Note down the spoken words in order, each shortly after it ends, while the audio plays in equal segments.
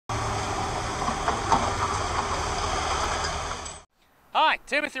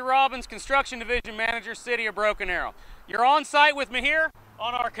Timothy Robbins, Construction Division Manager, City of Broken Arrow. You're on site with me here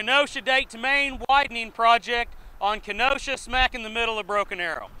on our Kenosha Date to Main Widening Project on Kenosha, smack in the middle of Broken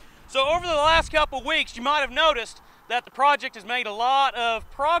Arrow. So over the last couple weeks, you might have noticed that the project has made a lot of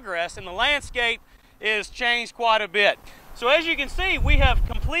progress and the landscape is changed quite a bit. So as you can see, we have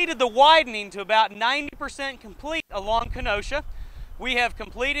completed the widening to about 90% complete along Kenosha. We have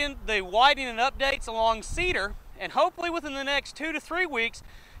completed the widening and updates along Cedar, and hopefully within the next 2 to 3 weeks,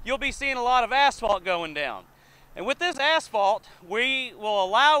 you'll be seeing a lot of asphalt going down. And with this asphalt, we will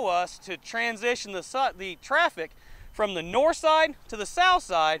allow us to transition the traffic from the north side to the south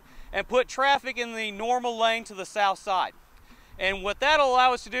side and put traffic in the normal lane to the south side. And what that'll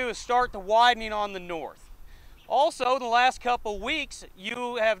allow us to do is start the widening on the north. Also, in the last couple weeks,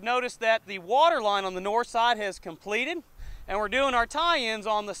 you have noticed that the water line on the north side has completed, and we're doing our tie-ins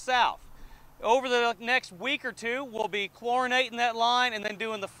on the south. Over the next week or two, we'll be chlorinating that line and then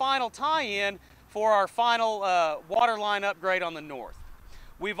doing the final tie-in for our final water line upgrade on the north.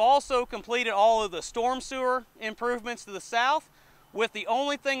 We've also completed all of the storm sewer improvements to the south, with the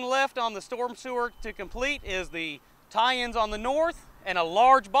only thing left on the storm sewer to complete is the tie-ins on the north and a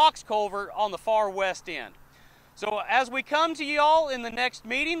large box culvert on the far west end. So as we come to y'all in the next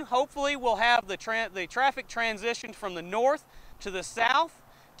meeting, hopefully we'll have the traffic transitioned from the north to the south.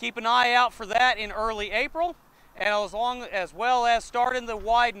 Keep an eye out for that in early April, and as well as starting the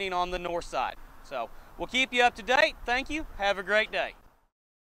widening on the north side. So we'll keep you up to date. Thank you. Have a great day.